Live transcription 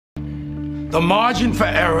The margin for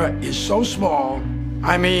error is so small.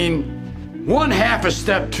 I mean, 1/2 a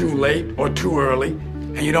step too late or too early,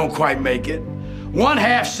 and you don't quite make it.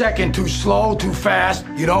 1/2 second too slow, too fast,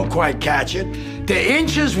 you don't quite catch it. The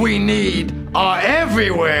inches we need are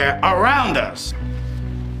everywhere around us.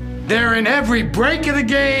 They're in every break of the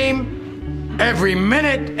game, every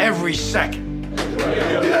minute, every second.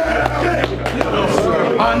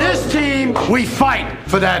 On this team, we fight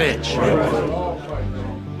for that inch.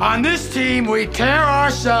 On this team, we tear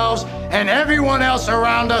ourselves and everyone else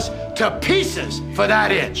around us to pieces for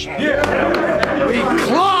that inch. We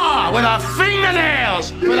claw with our fingernails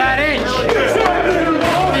for that inch.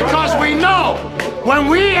 Because we know when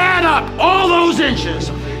we add up all those inches,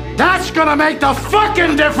 that's gonna make the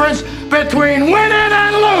fucking difference between winning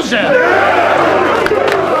and losing.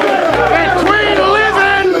 Between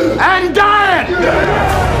living and dying.